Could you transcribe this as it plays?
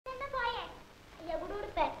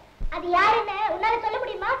அது யாருன்னு உன்னால சொல்ல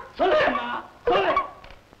முடியுமா? சொல்றேம்மா, சொல்றேன்.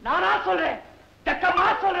 நானா சொல்றேன். ஜக்கம்மா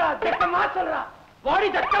சொல்றா. வாடி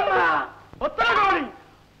ஜக்கம்மா. ஒத்தரகோடி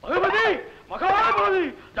பகவதி மகாபதி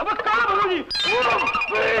நமக்கா பகவதி.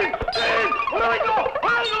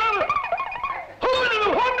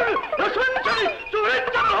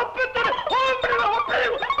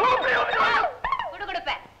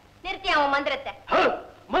 நிறுத்தி அவன் மந்திரத்தை.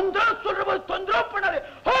 மந்திரம் சொல்ற தொந்தரவு பண்ணாரு.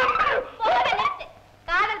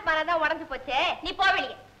 காதல் பாறைதான் உடஞ்சு போச்சே, நீ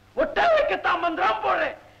போவெளியே. ஒட்ட வைக்கத்தான் மந்திரம்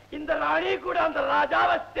போடுறேன். இந்த ராணி கூட அந்த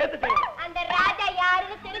ராஜாவை சேர்த்துட்டேன். அந்த ராஜா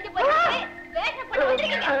யாருன்னு தெரிஞ்சு போச்சு. வேஷம் போட்டு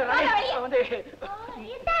வந்திருக்கீங்க.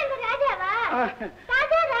 இதான் இந்த ராஜாவா?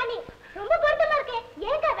 ராஜா ராணி ரொம்ப பொருத்தமா இருக்கே.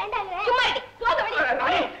 ஏங்க வேண்டாங்க? சும்மா இரு. போக வெளியே.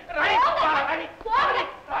 ராணி ராணி ராணி போங்க.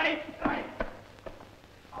 ராணி ராணி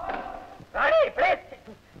ராணி ப்ளீஸ்.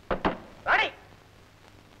 ராணி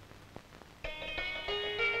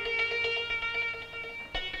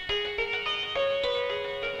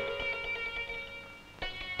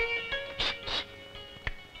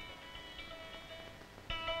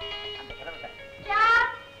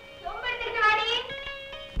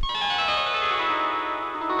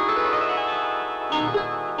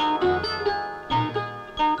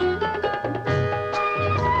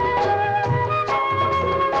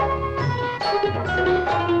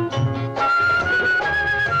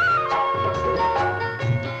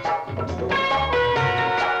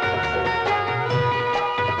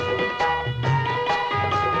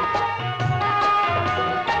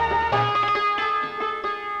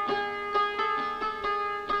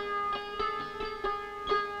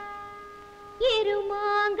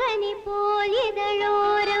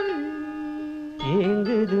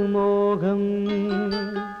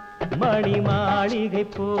மணிமாளிகை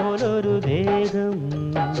போலொரு தேகம்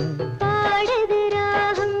பாடுது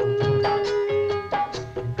ராகம்.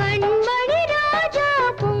 கண்மணி ராஜா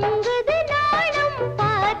பொங்குது நாளும்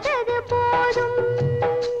பார்த்தது போதும்.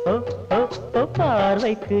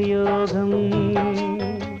 பார்வைக்கு யோகம்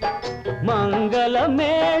மங்கள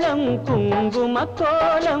மேளம் குங்கும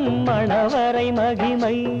கோலம் மணவரை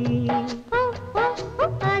மகிமை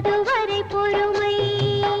அதுவரை பொறுமை.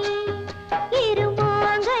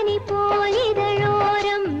 இருமாங்கனி போல்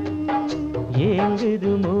இதழோரம்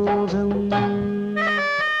ஏங்குது மோகம்.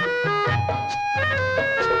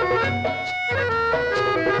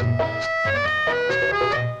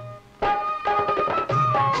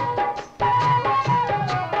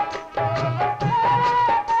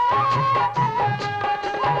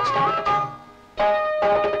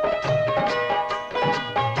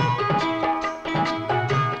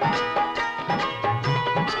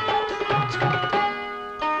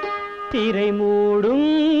 திரை மூடும்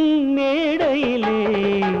மேடையிலே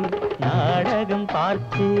நாடகம்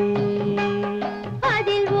பார்த்து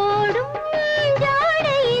அதில் ஓடும்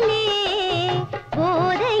ஜாடையிலே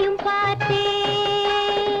போதையும் பார்த்தே.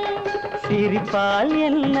 சிரிப்பால்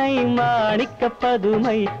என்னை மாணிக்க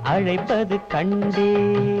பதுமை அழைப்பது கண்டே.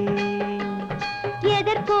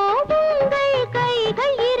 எதற்கோ உங்கள்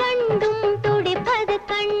கைகள் இரண்டும் துடிப்பது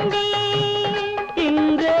கண்டே.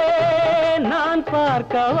 இன்றே நான்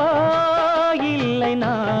பார்க்கவா இல்லை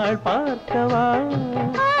நாள் பார்க்கவா?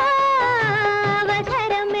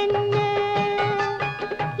 அவசரம் என்ன?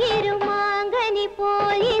 இருமாங்கனி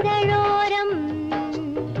போல் இதழோரம்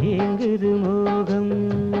ஏங்குது மோகம்.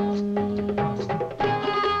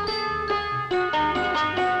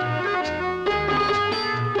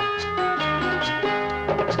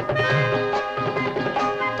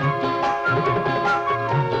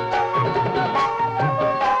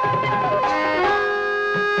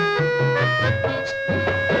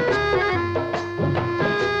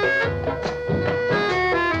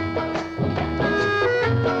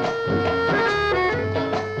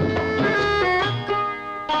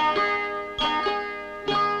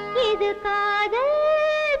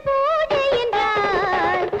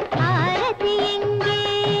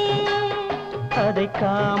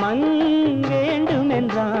 காமன் வேண்டும்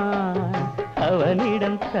என்றான்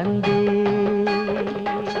அவனிடம் தந்தே.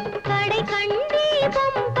 கடை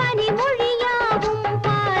கண்டீபம் பனிமொழியாவும்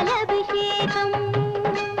பாலபிஷேகம்.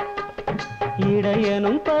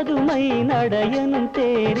 இடையனும் பதுமை நடையனும்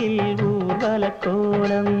தேரில் ஊர்வல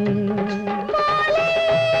கோலம்.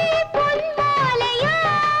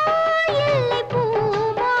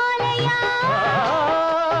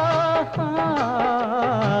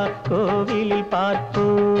 கோவிலில் பார்ப்போ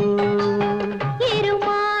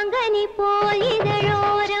இருமாங்கனி போல்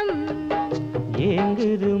இதழோரம்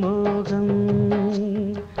ஏங்குது மோகம்.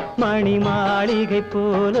 மணி மாளிகை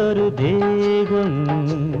போலொரு தேகம்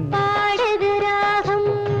பாடுது ராகம்.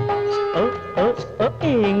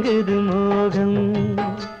 ஏங்குது மோகம்.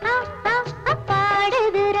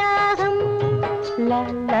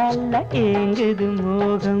 ஏங்குது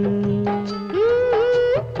மோகம்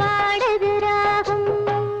பாடுது ராகம்.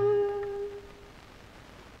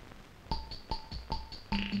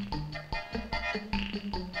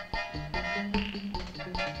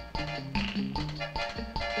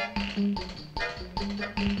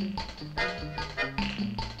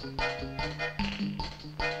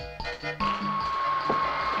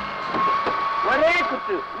 ஒரே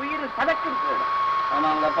குத்து உயிர் பதக்கு. ஆமா,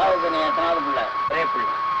 உங்க அப்பாவுக்கு நீ எத்தனாவது பிள்ளை? ஒரே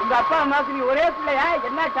பிள்ளை. உங்க அப்பா அம்மாவுக்கு நீ ஒரே பிள்ளையா?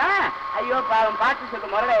 என்னாச்சா? ஐயோ பாவம், பாட்டு சொல்ல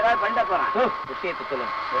முறையில ஏதாவது பண்ண போறான். விஷயத்தை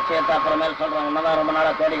சொல்லுங்க. விஷயத்தை அப்புறமேல் சொல்றேன். உன்னதான் ரொம்ப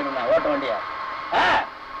நாளா தேடிக்கிட்டு இருந்தேன். ஓட்ட வண்டியா?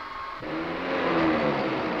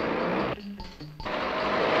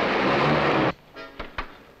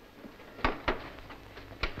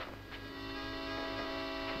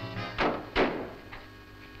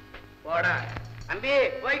 போடா தம்பி,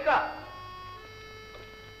 போய்க்கோ.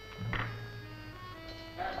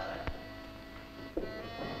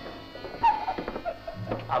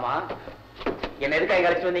 ஆமா, என்ன எதுக்காக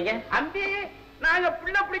அழைச்சு வந்தீங்க? அம்பி, நாங்க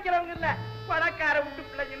புள்ள பிடிக்கிறவங்க இல்ல, பணக்கார விட்டு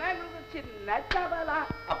பிள்ளைங்கன்னா எங்களுக்கு சின்ன சவாலா.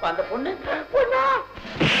 அப்ப அந்த பொண்ணு பொண்ணா?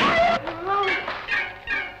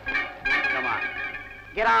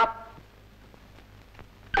 கிராப்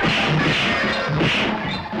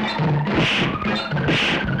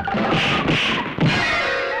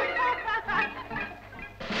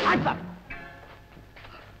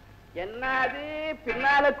என்னது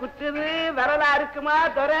பின்னால குத்துது? விரலா இருக்குமா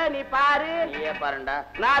துரை? நீ பாரு. நீயே பாருண்டா.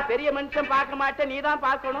 நான் பெரிய மனுஷன் பார்க்க மாட்டேன், நீ தான்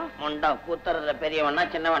பார்க்கணும். முண்டா கூத்துறதுல பெரியவண்ணா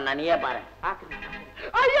சின்னவண்ணா? நீயே பாரு.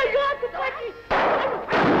 ஐயோ துப்பாக்கி!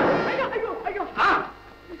 ஐயோ ஐயோ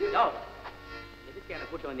ஐயோ! எதுக்கு என்ன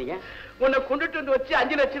கூட்டு வந்தீங்க? உன்னை கொண்டுட்டு வந்து வச்சு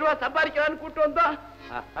 5 லட்சம் ரூபாய் சம்பாதிக்கலான்னு கூட்டு வந்தோம்.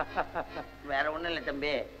 வேற ஒண்ணும் இல்ல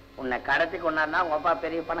தம்பி, உன்னை கடத்தி கொண்டாருனா உங்க அப்பா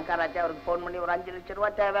பெரிய பணக்காராச்சு, அவருக்கு போன் பண்ணி ஒரு 5 லட்சம்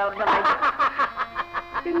ரூபாய் தேவை.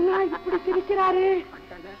 என்ன இப்படி சிரிக்கிறாரு?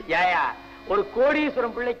 ஏயா, ஒரு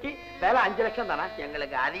கோடீஸ்வரம் பிள்ளைக்கு வேலை 5 லட்சம் தானா?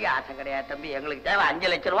 எங்களுக்கு அதிக ஆசை கிடையாது தம்பி, எங்களுக்கு தேவை 5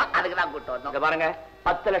 லட்சம் ரூபாய். அதுக்கு தான் கூட்டு வந்தோம். பாருங்க,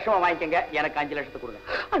 10 லட்சம் வாங்கிக்கங்க, எனக்கு 5 லட்சத்துக்கு கொடுங்க.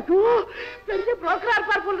 ஐயோ, பெரிய புரோக்கரா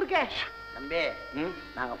இருப்பார் போல் இருக்கே. தம்பி,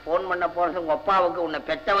 நாங்க போன் பண்ண போறது உங்க அப்பாவுக்கு, உன்னை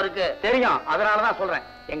பெற்றவருக்கு தெரியும். அதனாலதான் சொல்றேன்,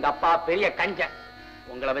 எங்க அப்பா பெரிய கஞ்சன்.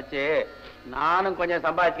 உங்களை வச்சு நானும் கொஞ்சம்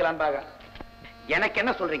சம்பாதிக்கலாம் பாக்க. எனக்கு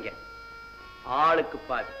என்ன சொல்றீங்க? ஆளுக்கு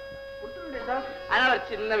பாதி. அதனால ஒரு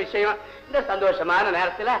சின்ன விஷயம், இந்த சந்தோஷமான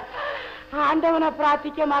நேரத்துல ஆண்டவனை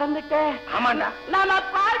பிரார்த்திக்க மறந்துட்டேன். ஆமாண்டா. நம்ம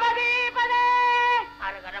பார்வதி பதே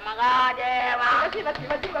அழகர மகாதேவா. சிவ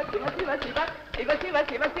சிவ சிவ சிவ சிவ சிவ சிவ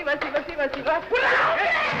சிவ சிவ சிவ சிவ சிவ சிவ.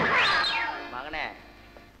 மகனே,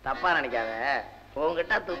 தப்பா நினைக்காத.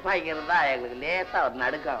 உங்ககிட்ட துப்பாக்கி இருந்தா எங்களுக்கு லேசா ஒரு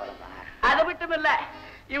நடுக்கம் வருதா? அது மட்டும் இல்ல,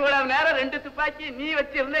 இவ்வளவு நேரம் 2 துப்பாக்கி நீ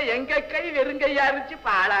வச்சிருந்த, எங்க கை வெறுங்கையா இருந்துச்சு,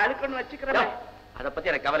 பாலாளுக்குன்னு வச்சுக்கிறேன். அத பத்தி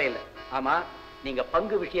எனக்கு கவலை இல்லை. ஆமா, நீங்க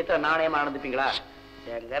பங்கு விஷயத்துல நாணயமா நடந்துப்பீங்களா?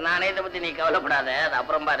 எங்க நாணயத்தை பத்தி நீ கவலைப்படாத, அது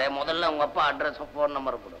அப்புறம் பாரு. முதல்ல உங்க அப்பா அட்ரஸ், போன்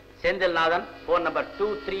நம்பர் கொடு. Senthilnathan, phone number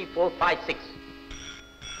 23456.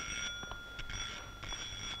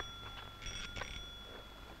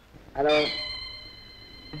 ஹலோ,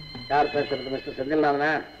 யார் பேசுறது? மிஸ்டர்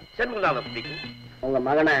செந்தில்நாதனா? செந்தில்நாதன் ஸ்பீக்கிங். உங்க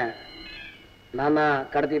மகனை நான் தான்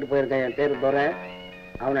கடத்திட்டு போயிருக்கேன். என் பேரு துரை.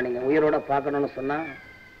 அவனை நீங்க உயிரோட பார்க்கணும்னு சொன்னா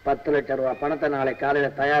 10 லட்சம் ரூபாய் பணத்தை நாளை காலையில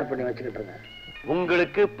தயார் பண்ணி வச்சுக்கிட்டு இருங்க.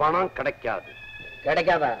 உங்களுக்கு பணம் கிடைக்காது.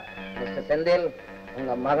 கிடைக்காதா? மிஸ்டர் செந்தில்,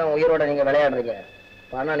 உங்க மகன் உயிரோட நீங்க விளையாடுறீங்க.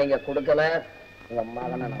 பணம் நீங்க கொடுக்கல, உங்க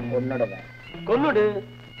மகனை நான் கொன்னுடுவேன். கொன்னுடு.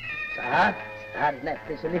 சார், சார் என்ன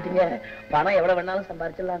இப்படி சொல்லிட்டீங்க? பணம் எவ்வளவு வேணாலும்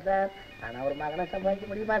சம்பாதிச்சிடலாம் சார், ஆனா ஒரு மகனை சம்பாதிக்க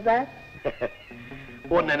முடியுமா சார்?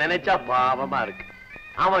 உன்னை நினைச்சா பாவமா இருக்கு.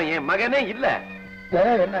 அவன் என் மகனே இல்ல.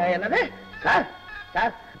 என்னது சார்?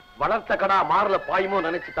 சார், வளர்த்த கடா மாறல பாயுமோ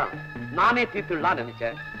நினைச்சுதான் நானே தீர்த்துடலாம்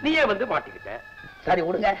நினைச்சேன். நீயே வந்து மாட்டிக்கிட்ட. சரி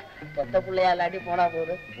விடுங்க, பெத்த பிள்ளையா இல்லாட்டி போனா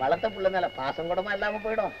போது, வளர்த்த பிள்ளை மேல பாசம் கூடமா இல்லாம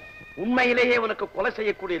போயிடும். உண்மையிலேயே உனக்கு கொலை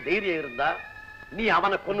செய்யக்கூடிய தைரியம் இருந்தா நீ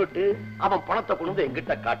அவனை கொன்னுட்டு அவன் பணத்தை கொண்டு வந்து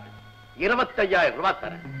எங்கிட்ட காட்டு. 25,000 ரூபாய்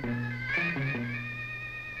தரேன்.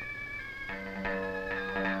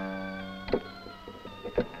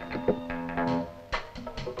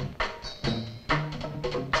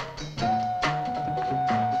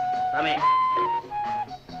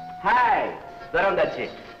 ஹாய், வந்தாச்சு.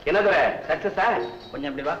 என்னது சக்சஸா? கொஞ்சம்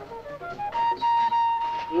எப்படி வா.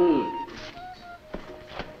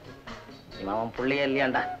 அவன் புள்ளையே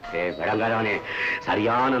இல்லையாண்டா? விளங்காதவனே,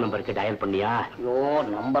 சரியான நம்பருக்கு டயல் பண்ணியா? ஐயோ,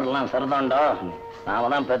 நம்பர்லாம் சரிதான்டா. நாம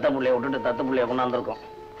தான் பெத்த புள்ளைய விட்டுட்டு தத்து புள்ளைய கொண்டாந்துருக்கோம்.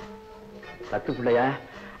 தத்து பிள்ளையா?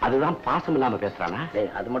 அதுதான் பாசம் இல்லாம பேசுறானா?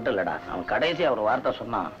 டேய், அது மட்டும் இல்லடா, அவன் கடைசியா ஒரு வார்த்தை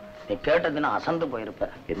சொன்னான், நீ கேட்டதுன்னு அசந்து போயிருப்ப.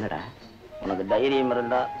 என்னடா? உனக்கு தைரியம்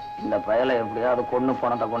இருந்தா இந்த பயலை எப்படியாவது கொன்னு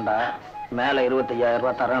பணத்தை கொண்டா மேல 25,000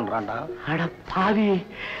 ரூபாய் தரேன்றான்டா. அட பாவி,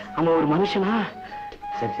 அவன் ஒரு மனுஷனா?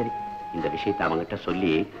 சரி சரி, இந்த விஷயத்தை அவங்கிட்ட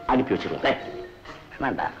சொல்லி அனுப்பி வச்சிருக்கேன்.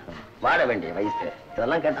 வேண்டா, வாழ வேண்டிய வயசு,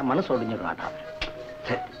 இதெல்லாம் கேட்டா மனசு ஒடிஞ்சிட மாட்டான்.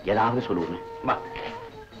 சரி, ஏதாவது சொல்லுவேன். வா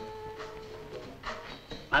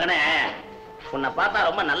மகனே, உன்னை பார்த்தா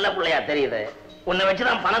ரொம்ப நல்ல பிள்ளையா தெரியுது. உன்னை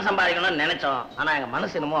வச்சுதான் பணம் சம்பாதிக்கணும்னு நினைச்சோம். ஆனா எங்க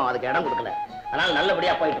மனசு என்னமோ அதுக்கு இடம் கொடுக்கல. அதனால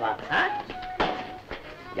நல்லபடியா போயிட்டு வா.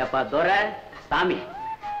 எப்பா தோரை சாமி,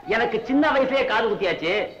 எனக்கு சின்ன வயசுலயே காது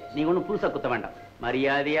குத்தியாச்சு. நீங்க ஒண்ணும் புதுசா குத்த வேண்டாம்.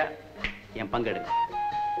 மரியாதையா என் பங்கெடுங்க.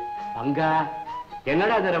 பங்கா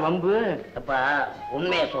என்னடா தர வம்பு? அப்ப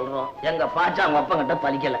உண்மையை சொல்றோம், எங்க பாச்சா அவங்க அப்பங்கிட்ட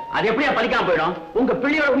பலிக்கல. அது எப்படியா பலிக்காம போயிடும்? உங்க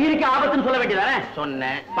பிள்ளையோட உயிருக்கு ஆபத்துன்னு சொல்ல வேண்டியதானே?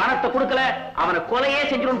 சொன்னேன். பணத்தை கொடுக்கல, அவனை கொலையே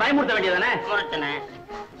செஞ்சிடும் பயமுறுத்த வேண்டியதானே? முறைச்சனேன்.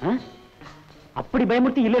 அப்படி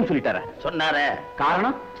பயமுறுத்தி இல்லைன்னு சொல்லிட்டார? சொன்னாரு.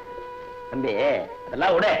 காரணம்? தம்பி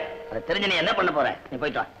அதெல்லாம் விட, அதை தெரிஞ்சு நீ என்ன பண்ண போற? நீ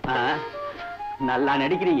போயிட்டு வா. நல்லா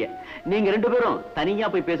நடிக்கிறீங்க. நீங்க ரெண்டு பேரும் தனியா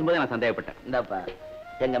போய் பேசும்போது நான் சந்தேகப்பட்டேன். இந்தாப்பா,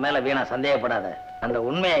 எங்க மேல வீணா சந்தேகப்படாத. அந்த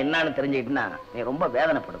உண்மையை என்னன்னு தெரிஞ்சுக்கிட்டுனா நீ ரொம்ப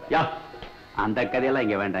வேதனைப்படுவ. அந்த கதையெல்லாம்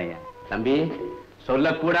இங்க வேண்டாம் தம்பி.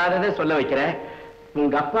 சொல்லக்கூடாததை சொல்ல வைக்கிற.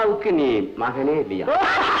 உங்க அப்பாவுக்கு நீ மகனே இல்லையா?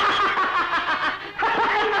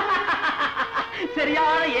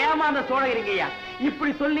 சரியான ஏமாந்த சோழகிறீங்கய்யா.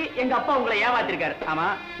 இப்படி சொல்லி எங்க அப்பா உங்களை ஏமாத்திருக்காரு. ஆமா,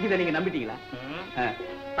 இதை நீங்க நம்பிட்டீங்களா?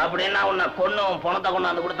 அப்படின்னா உன்னை கொன்னும் பணத்தை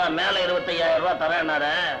கொண்டாந்து கொடுத்தா மேல 25,000 ரூபாய்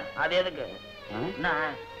தரேன்னாரு. அது எதுக்கு?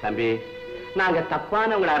 தம்பி, நாங்க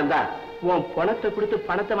தப்பானவங்களா இருந்தா உன் பணத்தை கொடுத்து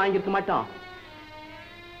பணத்தை வாங்கிருக்க மாட்டோம்.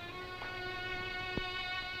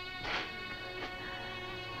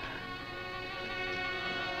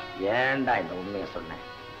 ஏண்டா இந்த உண்மையை சொன்னேன்?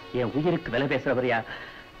 என் உயிருக்கு விலை பேசுறவரையா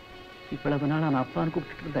இவ்வளவு நாள் நான் அப்பான்னு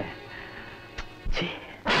கூப்பிட்டு இருந்தேன்.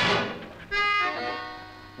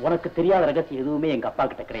 உனக்கு தெரியாத ரகசியம் எதுவுமே எங்க அப்பா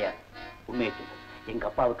கிட்ட கிடையாது. உண்மையை சொல்லு, எங்க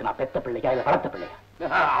அப்பாவுக்கு நான் பெத்த பிள்ளையா இல்ல வளர்த்த பிள்ளையா?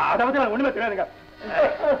 அதாவது ஒண்ணுமே தெரியாதுங்க.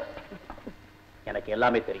 எனக்கு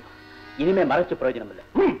எல்லாமே தெரியும். இனிமே மறைச்சு பிரயோஜனம் இல்லை.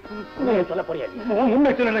 சொல்ல போறியா?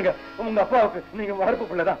 உண்மை சொல்லுங்க. உங்க அப்பாவுக்கு நீங்க வளர்ப்பு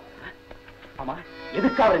பிள்ளைதான். ஆமா,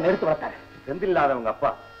 எதுக்கு அவரை நிறுத்து வளர்த்தாரு? செந்தில்லாதவங்க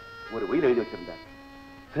அப்பா ஒரு உயிர் எழுதி வச்சிருந்தார்.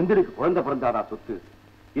 செந்திலுக்கு குழந்தை பிறந்தாதான் சொத்து,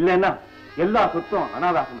 இல்லைன்னா எல்லா சொத்தும்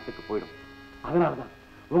அனாதாசிரமத்துக்கு போயிடும். அதனாலதான்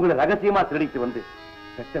உங்களை ரகசியமா திருடிட்டு வந்து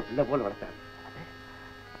பெற்ற பிள்ளை போல வளர்த்தாரு.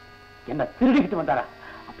 என்ன திருடிக்கிட்டு வந்தாரா?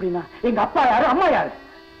 அப்படின்னா எங்க அப்பா யாரு, அம்மா யாரு?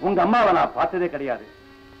 உங்க அம்மாவை நான் பார்த்ததே கிடையாது.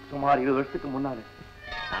 சுமார் 20 வருஷத்துக்கு முன்னாலே.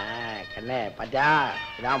 என்ன பச்சா,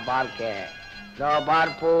 இதான் பார்க்க, இதோ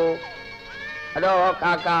பார்ப்பு, அதோ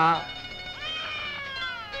காக்கா.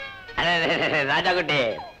 ராஜா குட்டி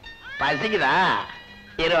பசிக்குதா?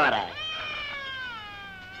 இரு வர.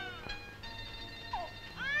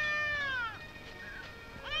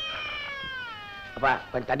 அப்பா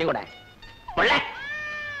கொஞ்சம் தண்ணி கூட.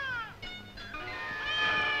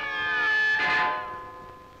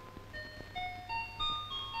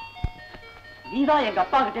 நீதான் எங்க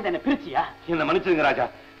அப்பா கிட்ட என்ன பிரிச்சியா? என்ன மன்னிச்சுங்க ராஜா,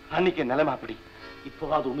 அன்னைக்கு நிலைமை அப்படி.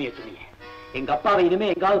 இப்போவாது உண்மையை சொன்னீங்க. எங்க அப்பாவை இனிமே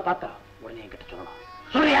எங்காவது பார்த்தா உடனே என்கிட்ட சொல்லணும்.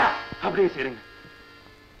 சொல்றியா? அப்படியே சரிங்க.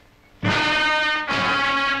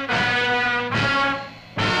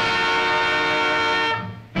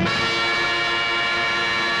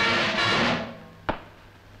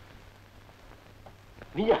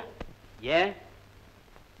 நீயா? ஏன்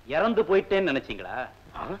இறந்து போயிட்டேன்னு நினைச்சீங்களா?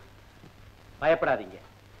 பயப்படாதீங்க.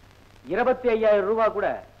 25,000 ரூபாய் கூட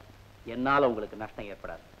என்னால உங்களுக்கு நஷ்டம்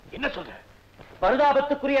ஏற்படாது. என்ன சொல்ற?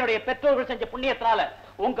 பரிதாபத்துக்குரிய என்னுடைய பெற்றோர்கள் செஞ்ச புண்ணியத்தினால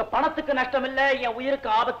உங்க பணத்துக்கு நஷ்டம் இல்ல, என் உயிருக்கு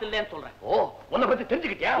ஆபத்து இல்லைன்னு சொல்றேன். ஓ, உன்னை பத்தி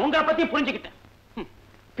தெரிஞ்சுக்கிட்டியா? உங்களை பத்தி புரிஞ்சுக்கிட்டேன்.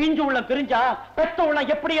 பிஞ்சு உள்ளம் பிரிஞ்சா பெத்த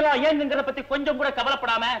உள்ளம் எப்படியெல்லாம் ஏங்குங்கிறத பத்தி கொஞ்சம் கூட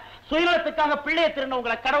கவலைப்படாம சுயநலத்துக்காக பிள்ளைய திருந்த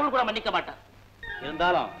உங்களை கடவுள் கூட மன்னிக்க மாட்டார்.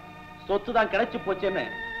 இருந்தாலும் சொத்து தான் கிடைச்சு போச்சுன்னு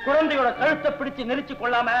குழந்தையோட கழுத்தை பிடிச்சு நெரிச்சு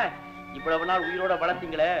கொள்ளாம இவ்வளவு நாள் உயிரோட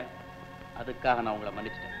வளர்த்தீங்களே, அதுக்காக நான் உங்களை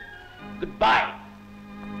மன்னிச்சிட்டேன். Good bye.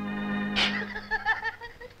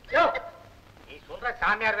 நீ சொல்ற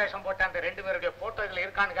சாமியார் வேஷம் போட்ட அந்த 2 பேருடைய போட்டோ இதுல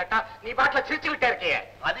இருக்கான்னு கேட்டா நீ பாட்டுல சிரிச்சுக்கிட்டே இருக்கிய.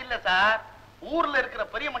 அது இல்ல சார், ஊர்ல இருக்கிற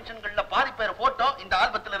பெரிய மனுஷன்கள்ல பாதி பேர் போட்டோ இந்த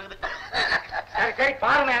ஆல்பத்துல இருக்குது. சரி சரி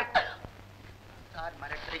பாருங்க சார்.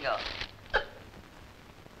 மிரட்டுறீங்க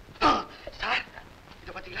சார்.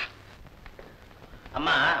 இத பாத்தீங்களா?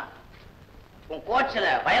 அம்மா, உன் கோட்ஸ்ல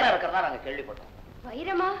வைரம் இருக்கிறதா நாங்க கேள்விப்பட்டோம்.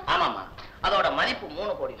 வைரமா? ஆமாமா, அதோட மதிப்பு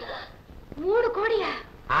 3 கோடி ரூபாய். 3 கோடியா?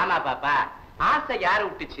 ஆமா பாப்பா, ஆசை யாரு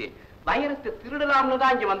விட்டுச்சு? வைரத்தை திருடலாம்னு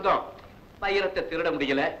தான் இங்க வந்தோம். வைரத்தை திருட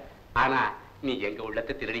முடியல, ஆனா நீ எங்க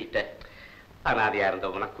உள்ளத்தை திருடிட்ட. அனாதையா இருந்த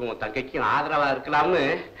உனக்கும் தங்கைக்கும் ஆதரவா இருக்கலாம்னு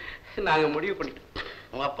நாங்க முடிவு பண்ணிட்டோம்.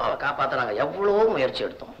 உங்க அப்பாவை காப்பாத்த நாங்க எவ்வளவோ முயற்சி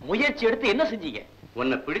எடுத்தோம். முயற்சி எடுத்து என்ன செஞ்சீங்க?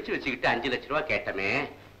 உன்னை பிடிச்சு வச்சுக்கிட்டு 5 லட்சம் ரூபாய் கேட்டமே,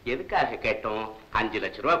 எதுக்காக கேட்டோம்? 5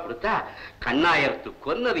 லட்சம் ரூபாய் கொடுத்தா கண்ணாயிரத்து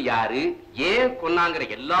கொன்னது யாரு, ஏன் கொன்னாங்கிற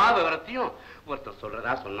எல்லா விவரத்தையும் ஒருத்தர்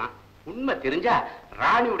சொல்றதா சொன்னான். உண்மை தெரிஞ்சா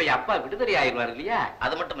ராணியுடைய அப்பா விடுதலை ஆயிடுவார் இல்லையா?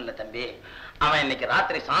 அது மட்டும் இல்ல தம்பி, அவன் இன்னைக்கு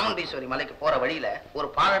ராத்திரி சாமுண்டீஸ்வரி மலைக்கு போற வழியில ஒரு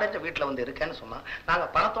பாலடைஞ்ச வீட்டுல வந்து இருக்கேன்னு சொன்னான். நாங்க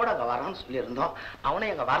பணத்தோட அங்க வரோம்னு சொல்லி இருந்தோம். அவனே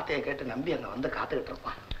எங்க வார்த்தையை கேட்டு நம்பி அங்க வந்து காத்துக்கிட்டு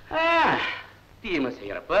இருப்பான். தீமை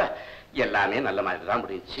செய்யறப்ப எல்லாமே நல்ல மாதிரி தான்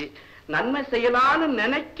முடிஞ்சிச்சு. நன்மை செய்யலான்னு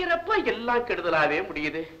நினைக்கிறப்ப எல்லாம் கெடுதலாவே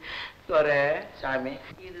முடியுது. சாமி,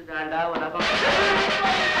 இதுதாண்டா உலகம்.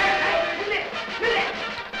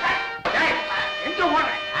 எங்க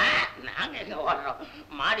ஓடுறேன்? நாங்க எங்க ஓடுறோம்?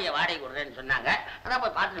 மாடிய வாடகை கொடுறேன்னு சொன்னாங்க, அதான்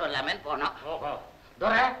போய் பார்த்துட்டு வரலாமேன்னு போனோம்.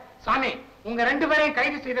 துரை, சாமி, உங்க 2 பேரையும்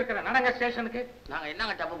கைது செய்திருக்கிற நடங்க ஸ்டேஷனுக்கு. நாங்க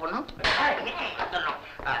என்னங்க தப்பு பண்ணோம்?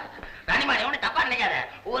 ராணிமாடி ஒண்ணு தப்பா நினைக்காத.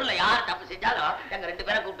 ஊர்ல யார் தப்பு செஞ்சாலும் எங்க 2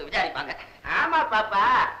 பேரை கூப்பிட்டு விசாரிப்பாங்க. ஆமா பாப்பா,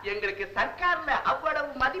 எங்களுக்கு சர்க்கார்ல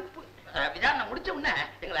அவ்வளவு மதிப்பு. விசாரணை முடிச்ச உடனே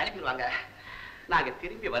எங்களை அனுப்பிடுவாங்க. நாங்க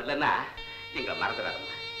திரும்பி வரலன்னா எங்களை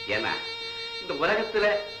மறந்துடாதம்மா. ஏன்னா இந்த உலகத்துல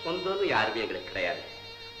சொந்தம்னு யாருமே எங்களுக்கு கிடையாது.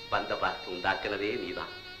 வந்த பார்த்து உண்டாக்குனதே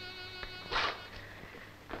நீதான்.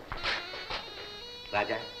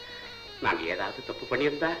 ராஜா, நாங்க ஏதாவது தப்பு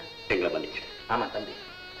பண்ணியிருந்தா எங்களை மன்னிச்சு. ஆமா தம்பி,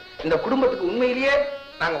 இந்த குடும்பத்துக்கு உண்மையிலேயே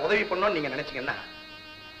நாங்க உதவி பண்ணோம்னு நீங்க நினைச்சீங்கன்னா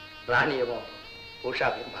ராணியவும்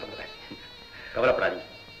உஷாவையும் மறந்துறேன். கவலைப்படாதீங்க.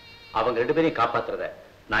 அவங்க 2 பேரையும் காப்பாத்துறத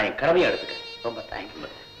நான் என் கடமையை எடுத்துக்கிறேன். ரொம்ப தேங்க்யூ.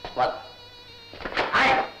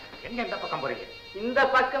 எங்க இந்த பக்கம் போறீங்க? இந்த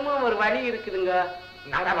பக்கமும் ஒரு வழி இருக்குதுங்க.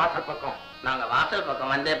 நட வாசல் பக்கம். நாங்க வாசல்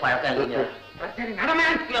பக்கம் வந்தே பழக்கம் இல்லைங்க. சரி, நடமே.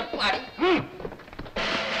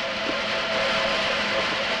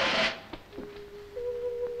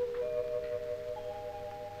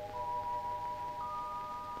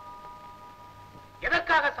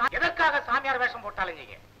 எதற்காக சாமியார் வேஷம் போட்டாலும்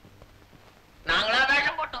நீங்க? நாங்களா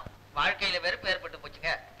வேஷம் போட்டோம். வாழ்க்கையில வெறுப்பு ஏற்பட்டு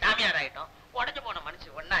போச்சுங்க. சாமியார் ஆயிட்டோம். உடஞ்சு போன மனுஷு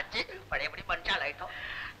ஒண்ணாச்சு. பழையபடி மனுஷால் ஆயிட்டோம்.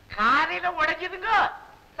 காலையில உடைஞ்சதுங்க,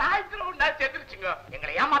 சாயந்தரம் ஒண்ணா செத்துருச்சுங்க.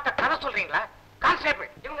 எங்களை ஏமாத்த கதை சொல்றீங்களா? கான்ஸ்டேபிள்,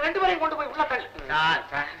 இவங்க 2 பேரையும் கொண்டு போய் உள்ள தள்ளு.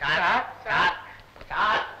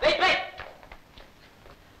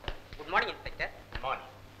 Good morning inspector.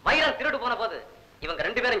 வைரம் திருடு போன போது இவங்க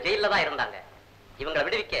 2 பேரும் ஜெயில தான் இருந்தாங்க. இவங்களை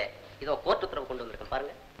விடுவிக்க இதோ கோர்ட் உத்தரவு கொண்டு வந்திருக்கேன்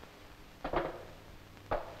பாருங்க.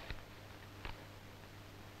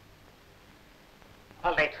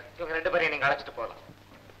 ஆல்ரைட், இவங்க 2 பேரையும் நீங்க அழைச்சிட்டு போகலாம்.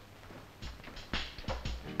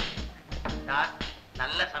 சார்,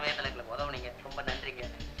 நல்ல சமயத்துல எங்களுக்கு உதவுனீங்க. ரொம்ப நன்றிங்க.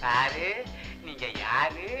 சாரு, நீங்க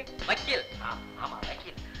யாரு? வக்கீல். ஆமா,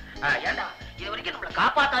 வக்கீல். ஏண்டா, இது வரைக்கும் நம்மளை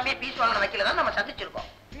காப்பாத்தாமே பீஸ் வாங்கின வக்கீல தான் நம்ம சந்திச்சிருக்கோம்.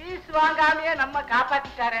 பீஸ் வாங்காமையே நம்ம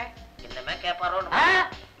காப்பாத்திட்டாரே. என்னமே கேட்பாரோ?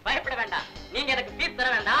 பயப்பட வேண்டாம், நீங்க எனக்கு ஃபீஸ் தர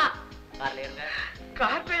வேண்டாம். கார்ல இருங்க.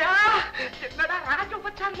 கார்லையா? என்னடா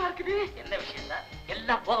ராஜபச்சாரமா இருக்குது. என்ன விஷயம் சார்?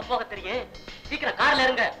 எல்லாம் போக போக தெரியும். சீக்கிரம் கார்ல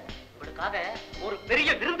இருங்க. உங்களுக்காக ஒரு பெரிய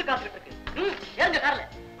விருந்து காத்துக்கிட்டு இருக்கு. ஏறுங்க கார்ல.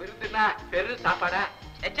 விருந்துனா பெரும் சாப்பாடா?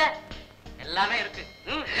 எல்லாமே இருக்கு.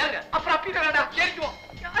 ஏறுங்க. அப்புறம் அப்படி வேண்டா, ஏறிக்குவோம்.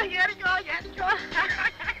 ஏறிக்கோ.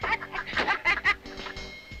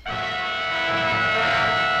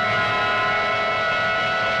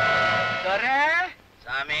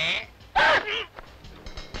 சாமி,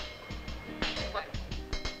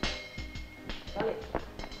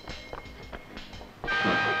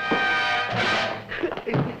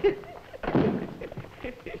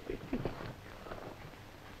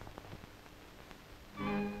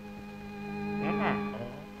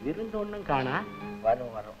 விருந்து ஒண்ணும் காணா.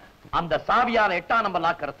 வரும். அந்த சாவியான 8ஆம் நம்பர்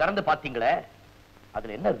லாக்கரை திறந்து பாத்தீங்களே,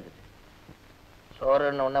 அதுல என்ன இருந்தது?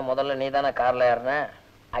 சோறுன்னு ஒண்ணு முதல்ல நீ தானே கார்ல ஏறின?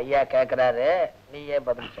 ஐயா கேக்குறாரு, நீயே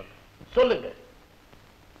பதில் சொல்லு. சொல்லுங்க.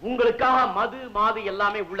 உங்களுக்காக மது மாது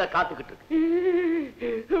எல்லாமே உள்ள காத்துக்கிட்டு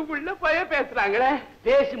இருக்கு. உள்ள போய் பேசுறாங்களே.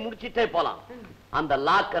 பேசி முடிச்சிட்டே போலாம். அந்த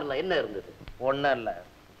லாக்கர்ல என்ன இருந்தது? ஒண்ணும் இல்ல.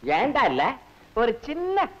 ஏண்டா இல்ல, ஒரு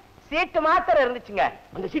சின்ன சீட்டு மாத்திரம் இருந்துச்சுங்க.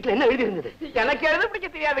 அந்த சீட்ல என்ன எழுதி இருந்தது? எனக்கு எழுத பிடிக்க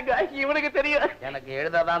தெரியாதுங்க, இவனுக்கு தெரியும். எனக்கு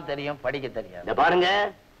எழுததான் தெரியும், படிக்க தெரியாது. பாருங்க,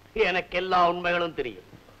 எனக்கு எல்லா உண்மைகளும் தெரியும்.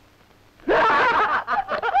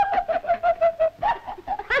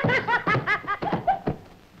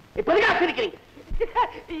 இப்ப சிரிக்கிறீங்க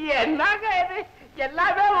என்னங்க இது?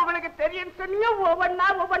 எல்லாமே உங்களுக்கு தெரியும் சொன்னீங்க,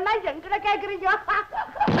 ஒவ்வொன்னா எங்கட கேக்குறீங்க.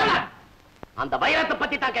 அந்த வைரத்தை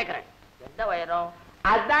பத்தி தான் கேக்குறேன். எந்த வைரம்?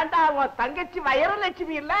 அதான்டா அவன் தங்கச்சி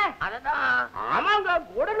வைரலட்சுமி இல்ல? அதுதான். ஆமாங்க,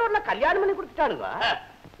 கூடலூர்ல கல்யாணம் பண்ணி கொடுத்துட்டானுங்க.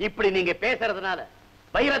 இப்படி நீங்க பேசுறதுனால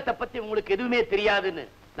வைரத்தை பத்தி உங்களுக்கு எதுவுமே தெரியாதுன்னு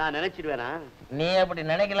நான் நினைச்சிடுவேனா? நீ அப்படி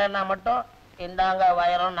நினைக்கலன்னா மட்டும் இந்தாங்க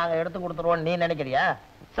வைரம் நாங்க எடுத்து கொடுத்துருவோம் நீ நினைக்கிறியா?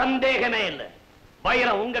 சந்தேகமே இல்ல,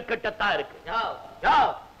 வைரம் உங்க கிட்டத்தான் இருக்கு.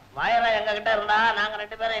 வைரம் எங்க கிட்ட இருந்தா நாங்க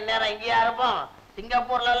 2 பேரும் இந்நேரம் இங்கேயா இருப்போம்,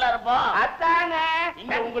 சிங்கப்பூர்ல எல்லாம் இருப்போம். அதானே.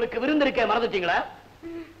 இங்க உங்களுக்கு விருந்திருக்க மறந்துட்டீங்களா?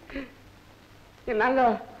 நாங்க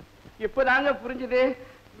இப்பதாங்க புரிஞ்சுது.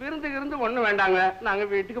 விருந்து ஒண்ணு வேண்டாங்க, நாங்க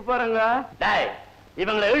வீட்டுக்கு போறோங்க.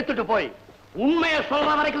 இவங்களை இழுத்துட்டு போய் உண்மையை சொல்ற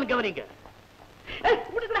வரைக்கும் கவனிங்க.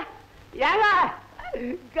 ஏங்க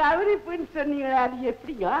கவனிப்புன்னு சொன்னீங்களா? அது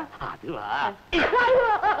எப்படிங்க? அதுவா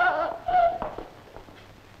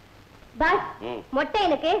பாஸ், மொட்டை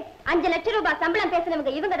எனக்கு 5 லட்சம் ரூபாய் சம்பளம்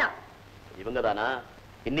பேசினவங்க இவங்கதான். இவங்கதானா?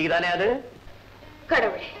 இன்னைக்கு தானே அது?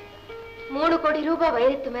 கடவுளே, 3 கோடி ரூபாய்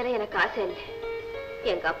வைரத்து மேல எனக்கு ஆசை இல்லை.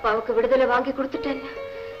 எங்க அப்பாவுக்கு விடுதலை வாங்கி கொடுத்துட்டேன்னா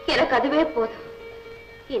எனக்கு அதுவே போதும்.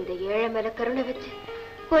 இந்த ஏழை மேல கருணை வச்சு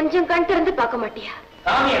கொஞ்சம் கண் திறந்து பார்க்க மாட்டியா?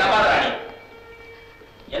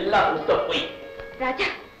 எல்லாம் போய் ராஜா,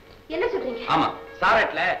 என்ன சொல்றீங்க? ஆமா,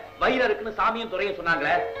 சாரட்ல வைரம் இருக்குன்னு சாமியும் துறையும்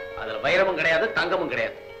சொன்னாங்களே, அதுல வைரமும் கிடையாது, தங்கமும்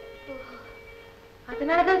கிடையாது.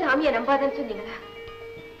 அதனாலதான் சாமியை நம்பாதன்னு சொன்னீங்களா?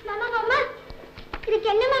 மாமா மாமா, இதுக்கு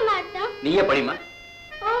என்ன மாமா அர்த்தம்? நீயே படிமா.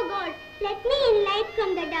 ஓ God, let me in light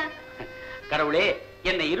from the dark. கடவுளே,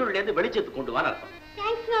 என்னை இருளில இருந்து வெளிச்சத்துக்கு கொண்டு வான்னு அர்த்தம்.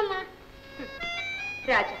 தேங்க்ஸ் மாமா.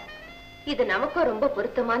 ராஜா, இது நமக்கு ரொம்ப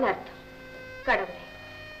பொருத்தமான அர்த்தம். கடவுளே,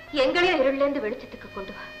 எங்களையும் இருளில இருந்து வெளிச்சத்துக்கு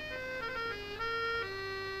கொண்டு வா.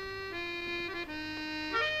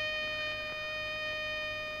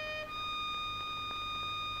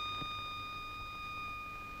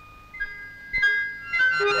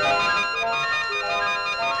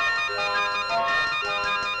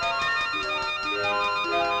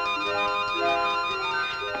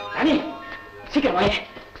 ராணி, சீக்கிரம் வாயே.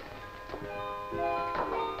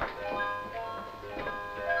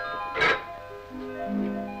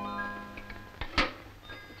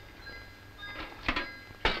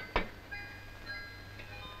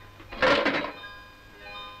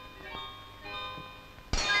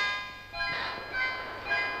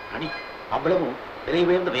 ராணி, அவ்வளவும் விலை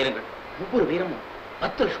உயர்ந்த வைரங்கள். ஒவ்வொரு வைரமும்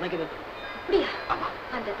 10 லட்சம் ரூபாய்க்கு வேண்டும். அப்படியா? ஆமா.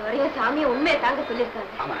 அந்த துறைய சாமியை உண்மையை தாங்க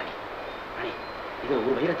சொல்லிருக்காங்க. ஆமா ராணி. ராணி, இது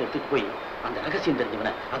ஒரு வைரத்தை எடுத்துட்டு போய் அந்த ரகசியம்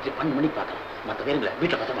தெரிஞ்சவனை ராத்திரி 12 மணிக்கு பார்க்கலாம். மற்ற வைரங்களை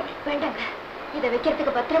வீட்டுல பத்திரமா வை. வேண்டாங்க, இதை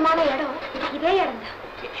வைக்கிறதுக்கு பத்திரமான இடம் இதே இடம் தான்.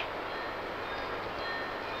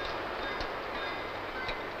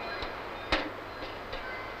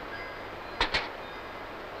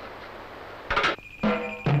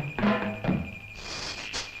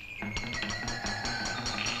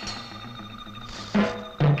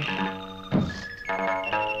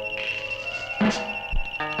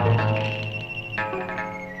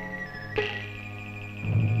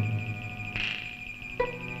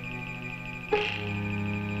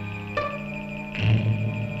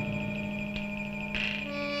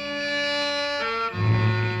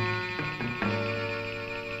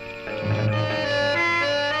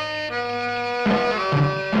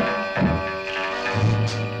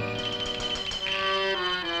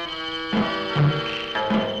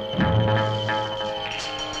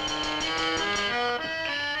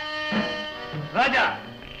 ராஜா,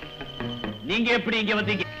 நீங்க எப்படி இங்க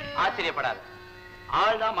வந்தீங்க? ஆச்சரியப்படாத,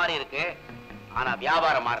 ஆள் தான் மாறி இருக்கு, ஆனா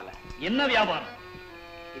வியாபாரம் மாறல. என்ன வியாபாரம்?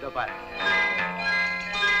 இதோ பாரு.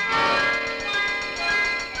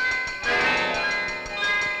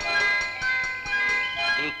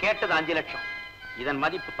 நீ கேட்டது 5 லட்சம், இதன்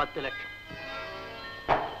மதிப்பு 10 லட்சம்.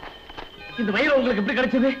 இந்த வைரம் உங்களுக்கு எப்படி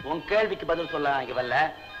கிடைச்சது? உன் கேள்விக்கு பதில் சொல்ல இங்க வரல,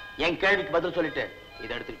 என் கேள்விக்கு பதில் சொல்லிட்டு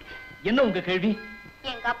இதை எடுத்துக்கிட்டு. என்ன உங்க கேள்வி?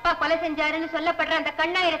 எங்க அப்பா கொலை செஞ்சாருன்னு சொல்லப்படுற அந்த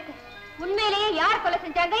கண்ணாயிரத்து உண்மையிலேயே யார் கொலை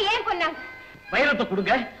செஞ்சாங்க, ஏன் கொன்னாங்க? வைரத்தை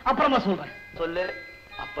கொடுங்க, அப்புறமா சொல்றேன். சொல்லு,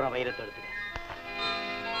 அப்புறம் வைரத்தை எடுத்துக்க.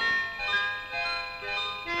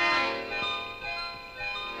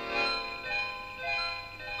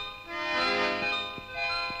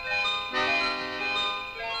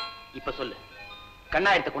 இப்ப சொல்லு,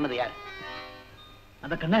 கண்ணாயிரத்தை கொன்னது யாரு?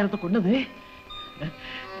 அந்த கண்ணாயிரத்தை கொன்னது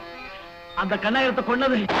அந்த கண்ணாயிரத்தை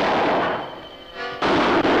கொன்னது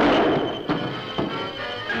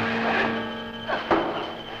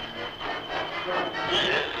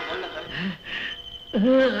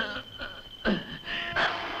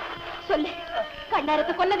சொல்லு,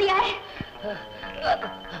 கண்ணாயிரத்தை கொன்னது யாரு?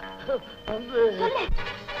 சொல்லு.